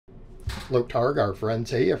Float Targar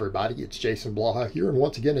friends. Hey everybody, it's Jason Blaha here, and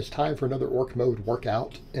once again it's time for another Orc Mode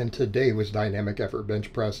workout, and today was Dynamic Effort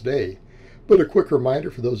Bench Press Day. But a quick reminder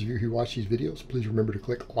for those of you who watch these videos, please remember to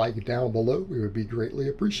click like down below. It would be greatly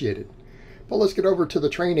appreciated. But let's get over to the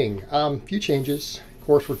training. Few changes. Of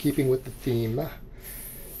course, we're keeping with the theme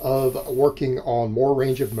of working on more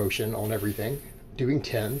range of motion on everything, doing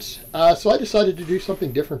 10s. So I decided to do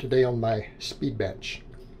something different today on my speed bench.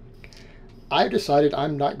 I decided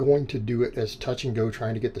I'm not going to do it as touch and go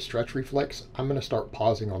trying to get the stretch reflex. I'm going to start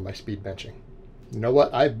pausing on my speed benching. You know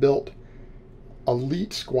what? I've built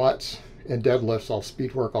elite squats and deadlifts. I'll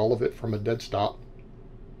speed work all of it from a dead stop.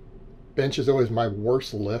 Bench is always my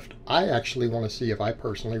worst lift. I actually want to see if I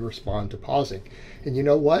personally respond to pausing. And you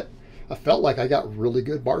know what? I felt like I got really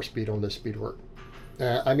good bar speed on this speed work.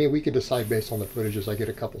 I mean, we could decide based on the footage as I get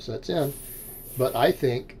a couple sets in, but I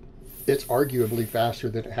think it's arguably faster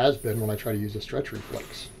than it has been when I try to use a stretch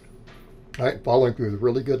reflex. All right, following through with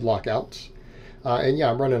really good lockouts. And yeah,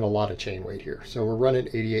 I'm running a lot of chain weight here. So we're running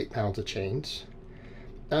 88 pounds of chains.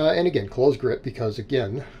 And again, close grip, because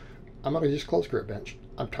again, I'm going to just close grip bench.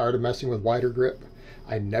 I'm tired of messing with wider grip.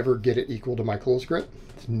 I never get it equal to my close grip.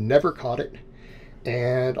 It's never caught it.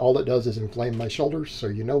 And all it does is inflame my shoulders. So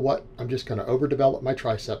you know what? I'm just going to overdevelop my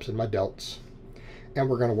triceps and my delts. And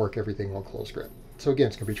we're going to work everything on close grip. So again,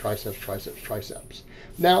 it's going to be triceps, triceps, triceps.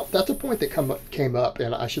 Now, that's a point that came up,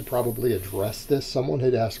 and I should probably address this. Someone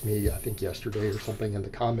had asked me, I think yesterday or something in the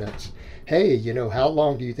comments, hey, you know, how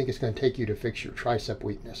long do you think it's going to take you to fix your tricep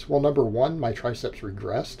weakness? Well, number one, my triceps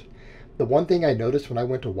regressed. The one thing I noticed when I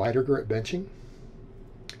went to wider grip benching,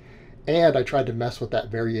 and I tried to mess with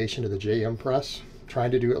that variation of the JM press,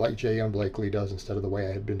 trying to do it like JM Blakely does instead of the way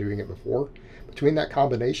I had been doing it before, between that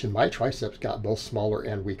combination, my triceps got both smaller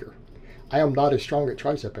and weaker. I am not as strong at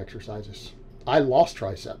tricep exercises. I lost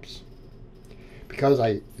triceps because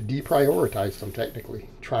I deprioritized them technically,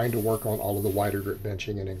 trying to work on all of the wider grip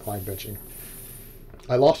benching and incline benching.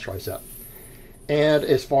 I lost tricep. And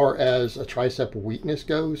as far as a tricep weakness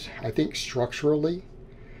goes, I think structurally,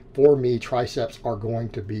 for me, triceps are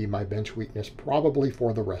going to be my bench weakness probably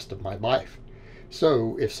for the rest of my life.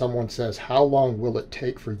 So if someone says, how long will it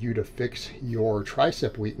take for you to fix your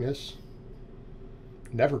tricep weakness?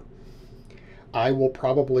 Never. I will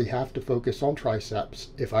probably have to focus on triceps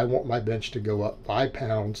if I want my bench to go up 5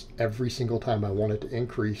 pounds every single time I want it to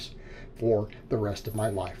increase for the rest of my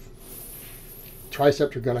life.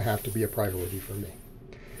 Triceps are going to have to be a priority for me.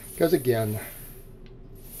 Because again,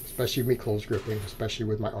 especially with me close gripping, especially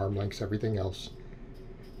with my arm lengths, everything else,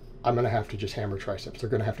 I'm going to have to just hammer triceps. They're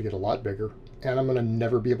going to have to get a lot bigger, and I'm going to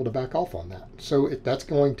never be able to back off on that. So that's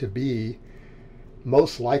going to be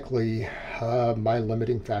most likely my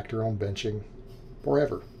limiting factor on benching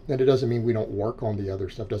forever. And it doesn't mean we don't work on the other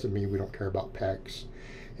stuff. Doesn't mean we don't care about pecs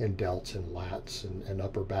and delts and lats and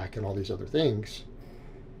upper back and all these other things.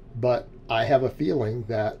 But I have a feeling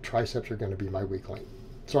that triceps are going to be my weak link.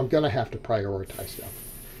 So I'm going to have to prioritize them.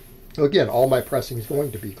 Again, all my pressing is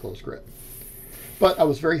going to be close grip. But I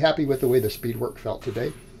was very happy with the way the speed work felt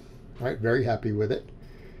today. All right, very happy with it.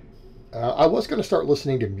 I was going to start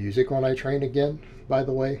listening to music when I train again, by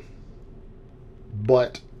the way.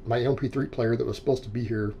 But my MP3 player that was supposed to be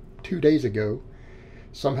here 2 days ago,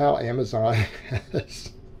 somehow Amazon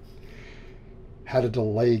has had a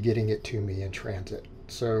delay getting it to me in transit.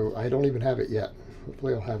 So I don't even have it yet.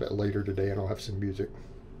 Hopefully I'll have it later today and I'll have some music.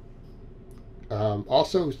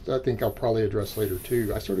 Also, I think I'll probably address later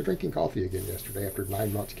too, I started drinking coffee again yesterday after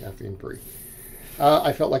 9 months caffeine free.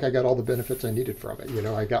 I felt like I got all the benefits I needed from it. You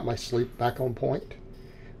know, I got my sleep back on point.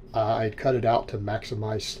 I'd cut it out to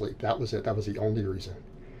maximize sleep. That was it. That was the only reason.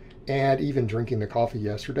 And even drinking the coffee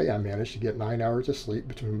yesterday, I managed to get 9 hours of sleep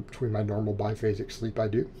between my normal biphasic sleep I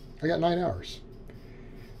do. I got 9 hours.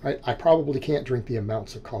 Right? I probably can't drink the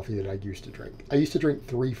amounts of coffee that I used to drink. I used to drink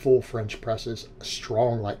 3 full French presses,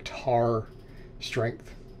 strong like tar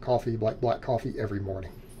strength coffee, black coffee every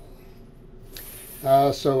morning.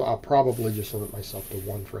 So I'll probably just limit myself to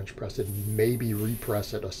 1 French press and maybe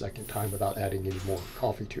repress it a second time without adding any more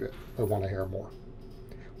coffee to it. I want a hair more.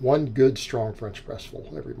 1 good strong French press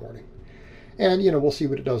full every morning. And you know, we'll see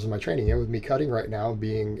what it does in my training. You know, with me cutting right now,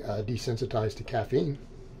 being desensitized to caffeine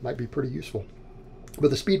might be pretty useful. But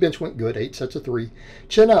the speed bench went good, 8 sets of 3.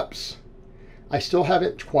 Chin ups. I still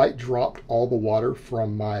haven't quite dropped all the water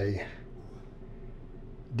from my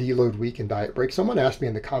deload week and diet break. Someone asked me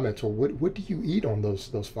in the comments, well, what do you eat on those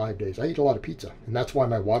 5 days? I eat a lot of pizza, and that's why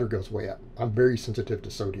my water goes way up. I'm very sensitive to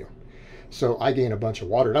sodium. So I gain a bunch of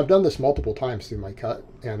water. And I've done this multiple times through my cut,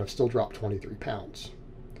 and I've still dropped 23 pounds.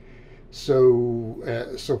 So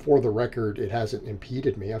for the record, it hasn't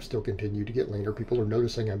impeded me. I've still continued to get leaner. People are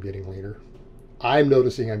noticing I'm getting leaner. I'm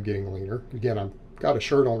noticing I'm getting leaner. Again, I've got a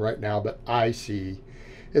shirt on right now, but I see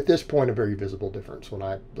at this point a very visible difference when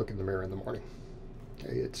I look in the mirror in the morning.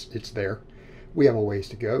 Okay, it's there. We have a ways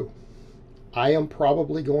to go. I am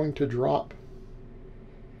probably going to drop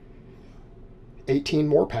 18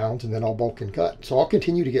 more pounds and then I'll bulk and cut. So I'll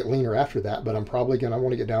continue to get leaner after that, but I'm probably going to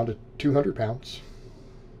want to get down to 200 pounds.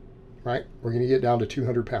 Right? We're going to get down to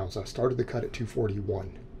 200 pounds. I started the cut at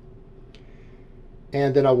 241.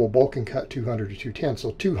 And then I will bulk and cut 200 to 210.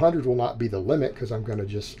 So 200 will not be the limit because I'm going to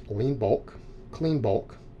just lean bulk, clean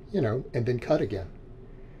bulk, you know, and then cut again.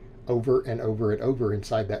 Over and over and over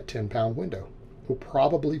inside that 10-pound window. Will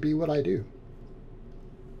probably be what I do.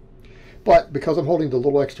 But because I'm holding the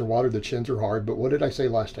little extra water, the chins are hard. But what did I say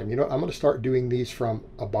last time? You know, I'm going to start doing these from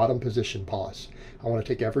a bottom position pause. I want to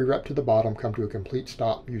take every rep to the bottom, come to a complete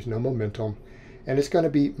stop, use no momentum, and it's going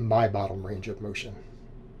to be my bottom range of motion.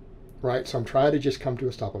 Right? So I'm trying to just come to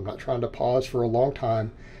a stop. I'm not trying to pause for a long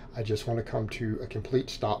time. I just want to come to a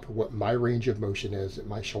complete stop for what my range of motion is that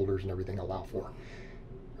my shoulders and everything allow for.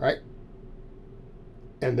 Right?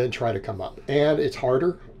 And then try to come up. And it's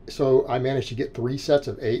harder. So I managed to get 3 sets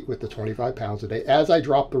of 8 with the 25 pounds a day. As I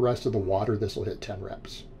drop the rest of the water, this will hit 10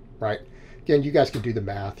 reps, right? Again, you guys can do the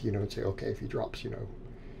math, you know, and say, okay, if he drops, you know,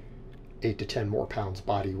 8 to 10 more pounds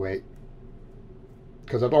body weight,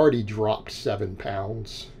 because I've already dropped 7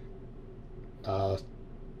 pounds of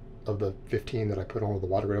the 15 that I put on the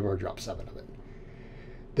water. I've already dropped 7 of it.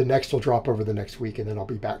 The next will drop over the next week, and then I'll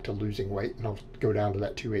be back to losing weight, and I'll go down to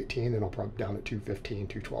that 218, and I'll probably down at 215,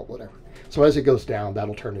 212, whatever. So as it goes down,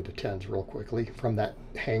 that'll turn into 10s real quickly from that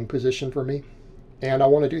hang position for me. And I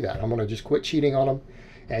want to do that. I'm going to just quit cheating on them.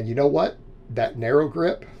 And you know what? That narrow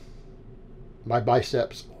grip, my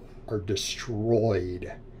biceps are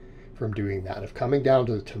destroyed from doing that. Of coming down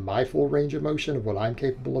to my full range of motion of what I'm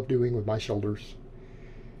capable of doing with my shoulders.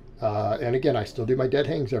 And again, I still do my dead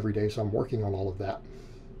hangs every day, so I'm working on all of that.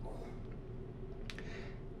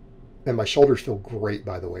 And my shoulders feel great,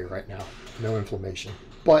 by the way, right now. No inflammation.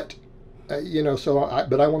 But, you know,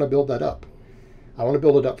 but I want to build that up. I want to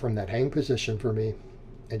build it up from that hang position for me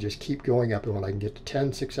and just keep going up. And when I can get to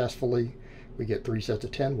 10 successfully, we get 3 sets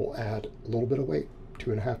of 10, we'll add a little bit of weight,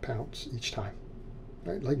 2.5 pounds each time.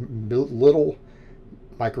 Right? Like little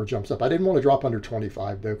micro jumps up. I didn't want to drop under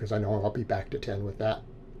 25, though, because I know I'll be back to 10 with that.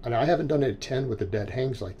 And I haven't done it at 10 with the dead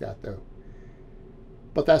hangs like that, though.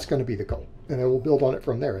 But that's going to be the goal. And then we'll build on it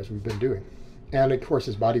from there, as we've been doing. And, of course,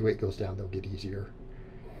 as body weight goes down, they'll get easier.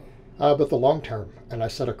 But the long term, and I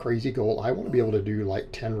set a crazy goal, I want to be able to do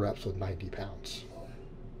like 10 reps with 90 pounds.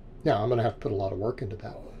 Now, I'm going to have to put a lot of work into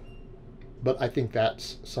that. But I think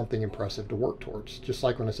that's something impressive to work towards. Just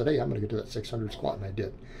like when I said, hey, I'm going to get to that 600 squat, and I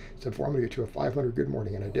did. I said, before I'm going to get to a 500 good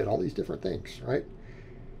morning, and I did all these different things, right?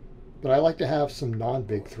 But I like to have some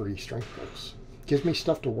non-big 3 strength goals. Gives me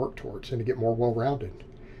stuff to work towards and to get more well-rounded.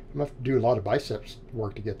 I'm going to have to do a lot of biceps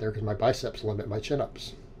work to get there because my biceps limit my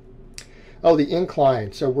chin-ups. Oh, the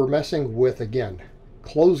incline. So we're messing with, again,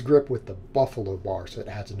 closed grip with the buffalo bar, so it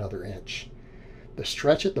adds another inch. The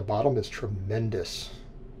stretch at the bottom is tremendous.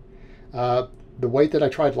 The weight that I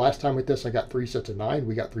tried last time with this, I got 3 sets of 9.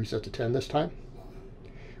 We got 3 sets of 10 this time.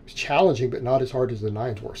 It was challenging, but not as hard as the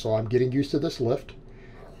 9s were. So I'm getting used to this lift.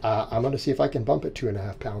 I'm going to see if I can bump it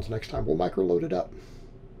 2.5 pounds next time. We'll micro load it up.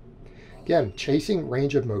 Again, chasing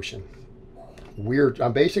range of motion.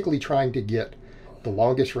 I'm basically trying to get the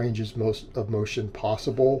longest ranges of motion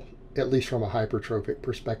possible, at least from a hypertrophic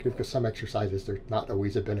perspective, because some exercises, there's not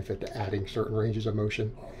always a benefit to adding certain ranges of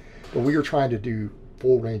motion. But we are trying to do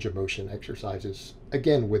full range of motion exercises,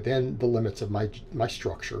 again, within the limits of my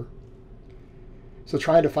structure. So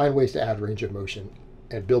trying to find ways to add range of motion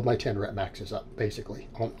and build my 10 rep maxes up, basically,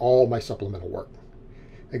 on all my supplemental work.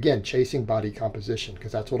 Again, chasing body composition,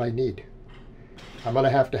 because that's what I need. I'm going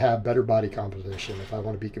to have better body composition if I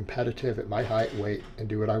want to be competitive at my height, weight, and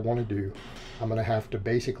do what I want to do. I'm going to have to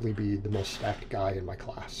basically be the most stacked guy in my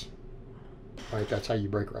class. Right? That's how you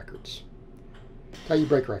break records. That's how you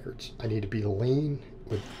break records. I need to be lean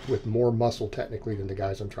with more muscle technically than the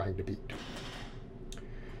guys I'm trying to beat.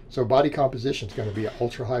 So body composition is going to be an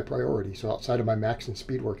ultra high priority. So outside of my max and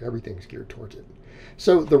speed work, everything's geared towards it.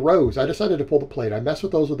 So the rows, I decided to pull the plate. I messed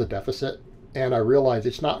with those with a deficit, and I realized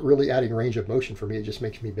it's not really adding range of motion for me. It just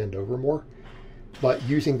makes me bend over more. But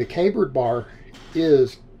using the cambered bar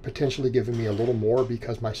is potentially giving me a little more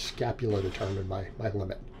because my scapula determined my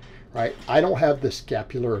limit. Right? I don't have the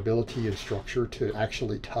scapular ability and structure to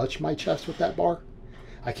actually touch my chest with that bar.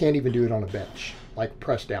 I can't even do it on a bench, like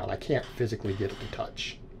press down. I can't physically get it to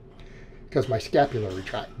touch. because my scapula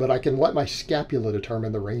retract. But I can let my scapula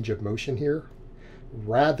determine the range of motion here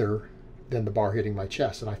rather than the bar hitting my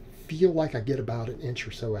chest. And I feel like I get about an inch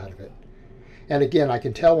or so out of it. And again, I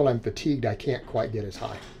can tell when I'm fatigued, I can't quite get as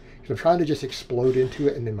high. So I'm trying to just explode into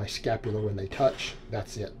it, and then my scapula, when they touch,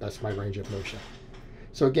 that's it. That's my range of motion.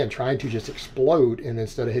 So again, trying to just explode, and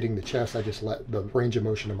instead of hitting the chest, I just let the range of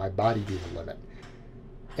motion of my body be the limit.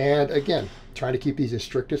 And again, trying to keep these as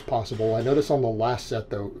strict as possible. I noticed on the last set,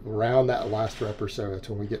 though, around that last rep or so, that's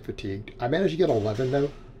when we get fatigued. I managed to get 11, though.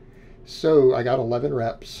 So I got 11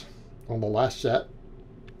 reps on the last set.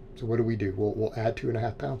 So what do? We'll add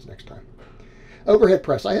 2.5 pounds next time. Overhead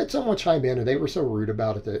press. I had someone chime in, and they were so rude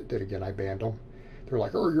about it that again, I banned them. They're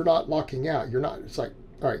like, oh, you're not locking out. You're not. It's like,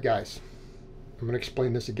 all right, guys. I'm going to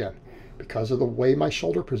explain this again. Because of the way my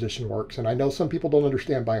shoulder position works, and I know some people don't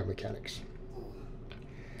understand biomechanics,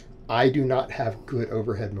 I do not have good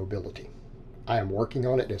overhead mobility. I am working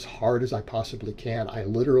on it as hard as I possibly can. I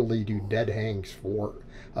literally do dead hangs for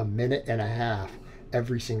 1.5 minutes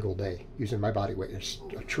every single day using my body weight. It's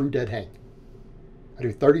a true dead hang. I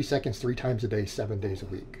do 30 seconds 3 times a day, 7 days a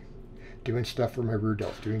week. Doing stuff for my rear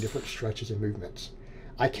delts, doing different stretches and movements.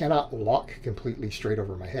 I cannot lock completely straight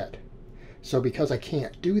over my head. So because I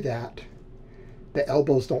can't do that, the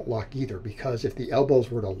elbows don't lock either, because if the elbows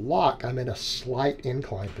were to lock, I'm in a slight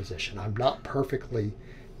incline position. I'm not perfectly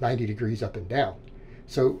 90 degrees up and down.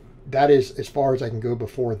 So that is as far as I can go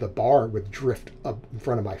before the bar would drift up in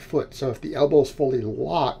front of my foot. So if the elbows fully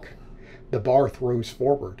lock, the bar throws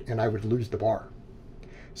forward and I would lose the bar.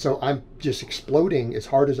 So I'm just exploding as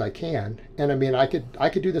hard as I can. And I mean, I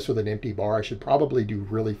could do this with an empty bar. I should probably do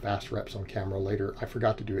really fast reps on camera later. I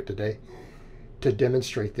forgot to do it today, to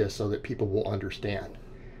demonstrate this so that people will understand.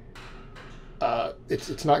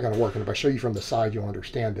 It's not going to work, and if I show you from the side, you'll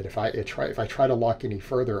understand that if I try to lock any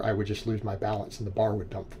further, I would just lose my balance and the bar would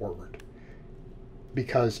dump forward,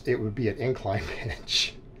 because it would be an incline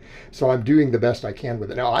bench. So I'm doing the best I can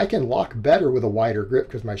with it. Now I can lock better with a wider grip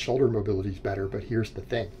because my shoulder mobility is better, but here's the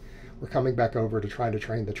thing. We're coming back over to trying to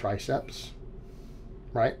train the triceps,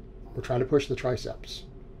 right? We're trying to push the triceps.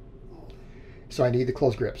 So I need the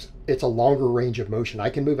close grips. It's a longer range of motion. I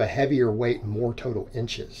can move a heavier weight, more total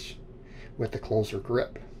inches with the closer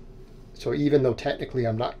grip. So even though technically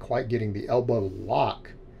I'm not quite getting the elbow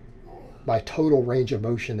lock, my total range of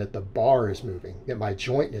motion that the bar is moving, that my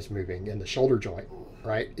joint is moving, and the shoulder joint,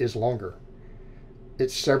 right, is longer.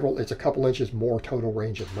 It's a couple inches more total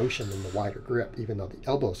range of motion than the wider grip, even though the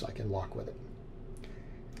elbows I can lock with it.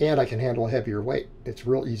 And I can handle a heavier weight. It's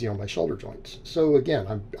real easy on my shoulder joints. So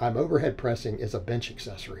again, I'm overhead pressing as a bench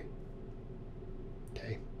accessory.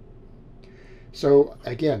 Okay. So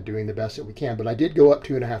again, doing the best that we can. But I did go up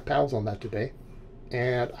 2.5 pounds on that today.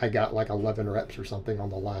 And I got like 11 reps or something on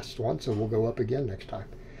the last one. So we'll go up again next time.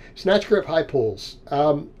 Snatch grip high pulls.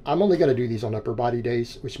 I'm only going to do these on upper body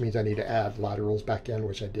days, which means I need to add laterals back in,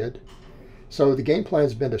 which I did. So the game plan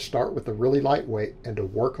has been to start with the really lightweight and to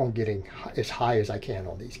work on getting as high as I can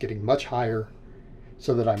on these, getting much higher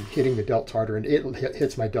so that I'm hitting the delts harder, and it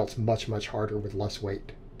hits my delts much, much harder with less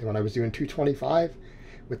weight. And when I was doing 225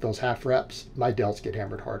 with those half reps, my delts get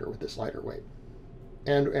hammered harder with this lighter weight.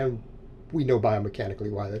 And we know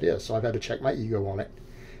biomechanically why that is. So I've had to check my ego on it,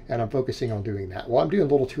 and I'm focusing on doing that. Well, I'm doing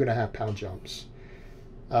little 2.5 pound jumps.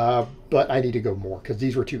 But I need to go more because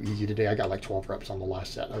these were too easy today. I got like 12 reps on the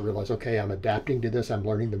last set. I realized, okay, I'm adapting to this. I'm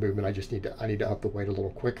learning the movement. I need to up the weight a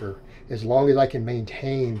little quicker, as long as I can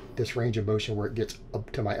maintain this range of motion where it gets up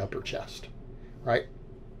to my upper chest, right?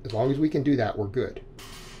 As long as we can do that, we're good.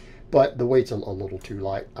 But the weight's a little too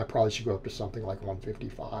light. I probably should go up to something like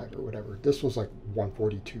 155 or whatever. This was like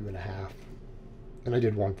 142.5, and I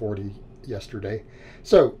did 140 yesterday.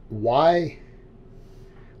 So why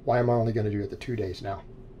am I only going to do it the 2 days now?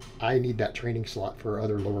 I need that training slot for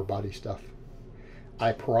other lower body stuff.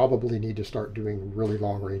 I probably need to start doing really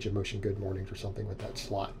long range of motion good mornings or something with that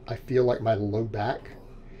slot. I feel like my low back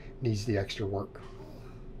needs the extra work.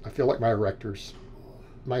 I feel like my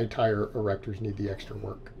entire erectors need the extra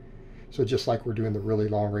work. So just like we're doing the really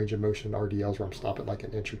long range of motion RDLs where I'm stopping like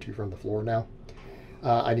an inch or two from the floor now,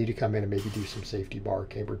 I need to come in and maybe do some safety bar,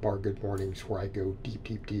 cambered bar good mornings where I go deep,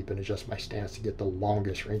 deep, deep and adjust my stance to get the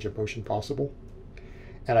longest range of motion possible.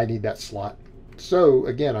 And I need that slot. So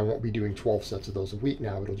again, I won't be doing 12 sets of those a week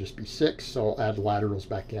now. It'll just be 6. So I'll add laterals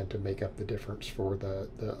back in to make up the difference for the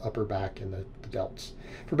upper back and the delts.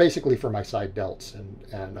 For my side delts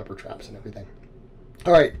and upper traps and everything.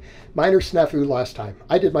 All right, minor snafu last time.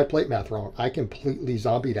 I did my plate math wrong. I completely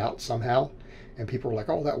zombied out somehow. And people were like,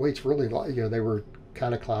 oh, that weight's really light. You know, they were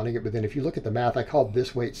kind of clowning it. But then if you look at the math, I called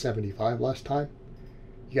this weight 75 last time.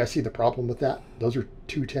 You guys see the problem with that? Those are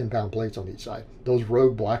two 10-pound plates on each side. Those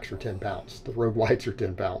Rogue Blacks are 10 pounds. The Rogue Whites are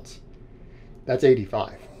 10 pounds. That's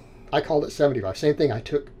 85. I called it 75. Same thing, I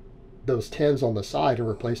took those 10s on the side and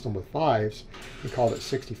replaced them with 5s and called it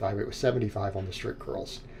 65. It was 75 on the strict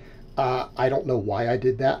curls. I don't know why I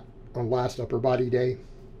did that on last upper body day,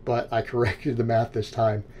 but I corrected the math this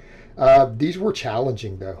time. These were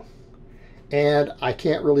challenging though. And I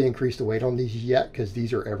can't really increase the weight on these yet because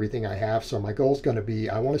these are everything I have. So my goal is going to be,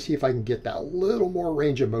 I want to see if I can get that little more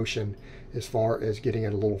range of motion as far as getting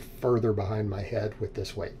it a little further behind my head with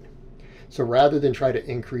this weight. So rather than try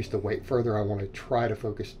to increase the weight further, I want to try to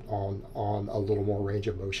focus on a little more range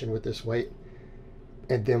of motion with this weight.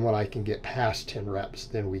 And then when I can get past 10 reps,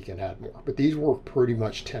 then we can add more. But these were pretty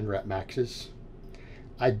much 10 rep maxes.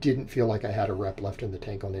 I didn't feel like I had a rep left in the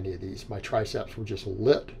tank on any of these. My triceps were just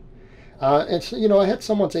lit. And so, you know, I had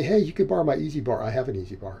someone say, hey, you could borrow my easy bar. I have an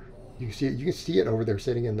easy bar. You can see it over there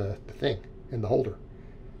sitting in the thing, in the holder.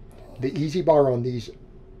 The easy bar on these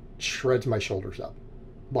shreds my shoulders up.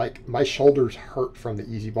 Like, my shoulders hurt from the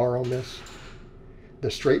easy bar on this.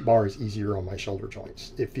 The straight bar is easier on my shoulder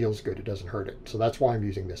joints. It feels good. It doesn't hurt it. So that's why I'm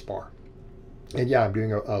using this bar. And yeah, I'm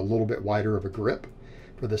doing a little bit wider of a grip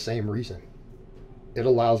for the same reason. It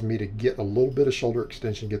allows me to get a little bit of shoulder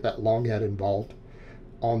extension, get that long head involved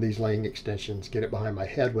on these laying extensions, get it behind my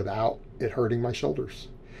head without it hurting my shoulders.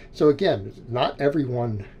 So again, not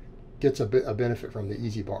everyone gets a benefit from the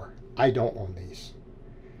easy bar. I don't on these,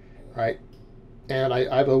 right? And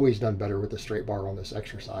I've always done better with the straight bar on this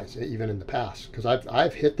exercise, even in the past, because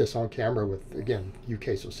I've hit this on camera with, again,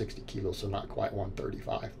 UK, so 60 kilos, so not quite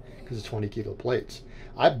 135, because it's 20 kilo plates.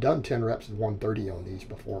 I've done 10 reps of 130 on these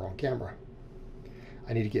before on camera.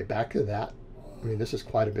 I need to get back to that. I mean, this is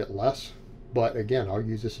quite a bit less. But again, I'll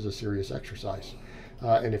use this as a serious exercise.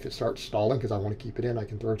 And if it starts stalling because I want to keep it in, I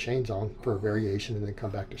can throw chains on for a variation and then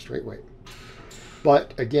come back to straight weight.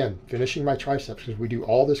 But again, finishing my triceps, because we do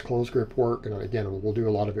all this close grip work, and again, we'll do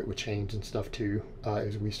a lot of it with chains and stuff too,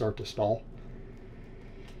 as we start to stall.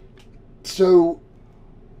 So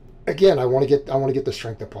again, I want to get the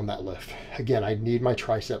strength up on that lift. Again, I need my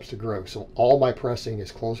triceps to grow. So all my pressing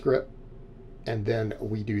is close grip. And then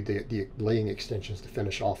we do the laying extensions to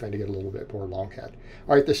finish off and to get a little bit more long head.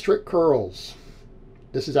 All right, the strict curls.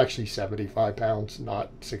 This is actually 75 pounds,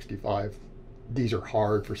 not 65. These are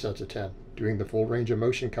hard for sets of 10. Doing the full range of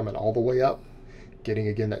motion, coming all the way up, getting,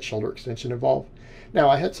 again, that shoulder extension involved. Now,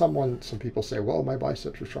 I had some people say, well, my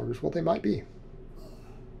biceps are stronger. Well, they might be.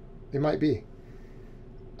 They might be.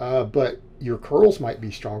 But your curls might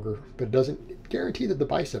be stronger, but it doesn't guarantee that the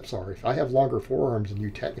biceps are. If I have longer forearms than you,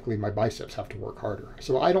 technically my biceps have to work harder.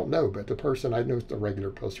 So I don't know, but the person, I know the regular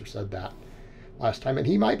poster said that last time, and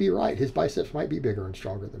he might be right. His biceps might be bigger and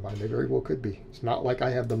stronger than mine. They very well could be. It's not like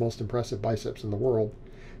I have the most impressive biceps in the world.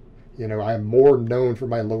 You know, I am more known for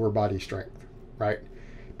my lower body strength, right?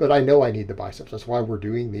 But I know I need the biceps. That's why we're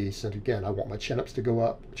doing these. And again, I want my chin-ups to go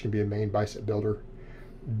up, which can be a main bicep builder.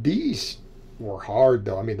 These were hard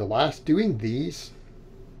though. I mean, doing these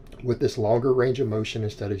with this longer range of motion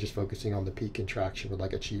instead of just focusing on the peak contraction with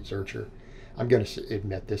like a cheat searcher, I'm going to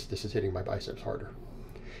admit this is hitting my biceps harder.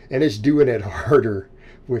 And it's doing it harder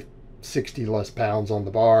with 60 less pounds on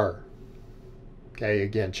the bar. Okay,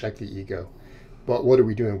 again, check the ego. But what are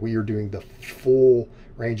we doing? We are doing the full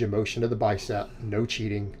range of motion of the bicep, no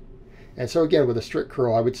cheating. And so again, with a strict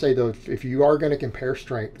curl, I would say though, if you are going to compare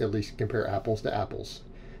strength, at least compare apples to apples.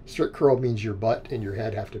 Strict curl means your butt and your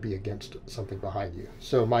head have to be against something behind you.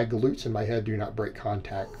 So my glutes and my head do not break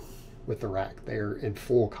contact with the rack. They are in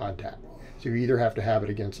full contact. So you either have to have it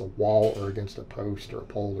against a wall or against a post or a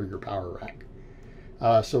pole or your power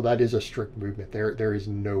rack. So that is a strict movement. There is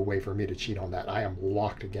no way for me to cheat on that. I am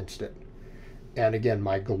locked against it. And again,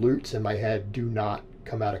 my glutes and my head do not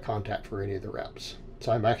come out of contact for any of the reps.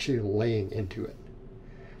 So I'm actually laying into it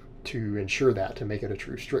to ensure that, to make it a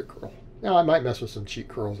true strict curl. Now, I might mess with some cheat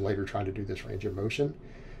curls later trying to do this range of motion,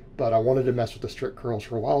 but I wanted to mess with the strict curls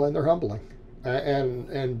for a while, and they're humbling.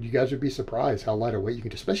 And you guys would be surprised how light a weight you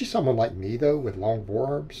can do, especially someone like me, though, with long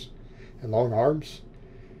forearms and long arms.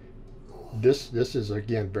 This is,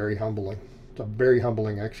 again, very humbling. It's a very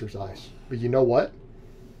humbling exercise. But you know what?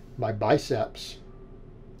 My biceps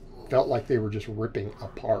felt like they were just ripping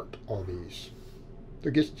apart on these.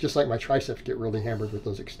 They're just like my triceps get really hammered with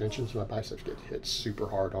those extensions. My biceps get hit super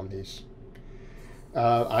hard on these.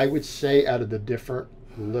 I would say out of the different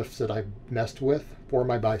lifts that I've messed with for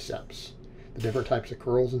my biceps, the different types of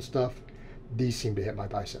curls and stuff, these seem to hit my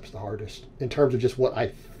biceps the hardest in terms of just what I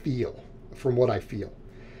feel, from what I feel.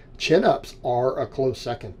 Chin-ups are a close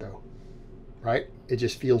second though, right? It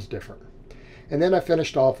just feels different. And then I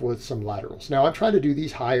finished off with some laterals. Now I'm trying to do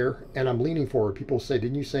these higher and I'm leaning forward. People say,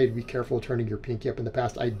 didn't you say to be careful of turning your pinky up in the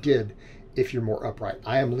past? I did if you're more upright.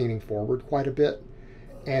 I am leaning forward quite a bit.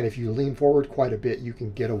 And if you lean forward quite a bit, you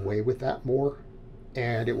can get away with that more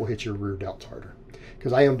and it will hit your rear delts harder.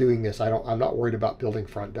 Because I am doing this, I'm not worried about building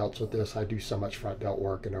front delts with this. I do so much front delt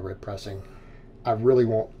work and overhead pressing. I really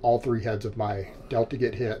want all 3 heads of my delt to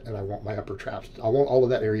get hit and I want my upper traps. I want all of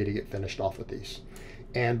that area to get finished off with these.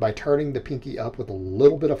 And by turning the pinky up with a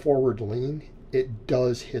little bit of forward lean, it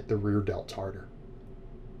does hit the rear delts harder.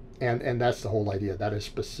 And that's the whole idea. That is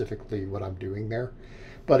specifically what I'm doing there.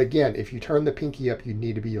 But again, if you turn the pinky up, you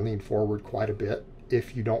need to be leaned forward quite a bit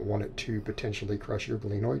if you don't want it to potentially crush your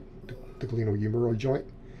glenoid, the glenohumeroid joint.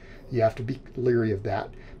 You have to be leery of that.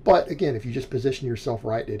 But again, if you just position yourself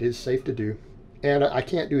right, it is safe to do. And I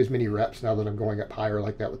can't do as many reps now that I'm going up higher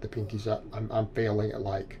like that with the pinkies up. I'm failing at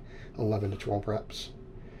like 11 to 12 reps.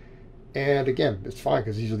 And again, it's fine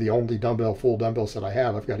because these are the only full dumbbells that I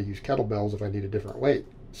have. I've got to use kettlebells if I need a different weight.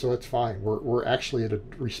 So it's fine. We're actually at a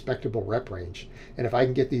respectable rep range. And if I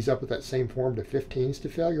can get these up with that same form to 15s to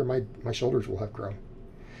failure, my shoulders will have grown.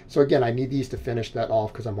 So again, I need these to finish that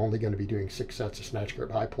off because I'm only going to be doing 6 sets of snatch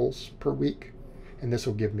grip high pulls per week. And this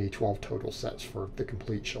will give me 12 total sets for the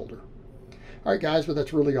complete shoulder. All right, guys, but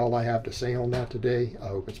that's really all I have to say on that today. I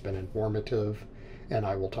hope it's been informative, and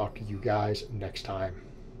I will talk to you guys next time.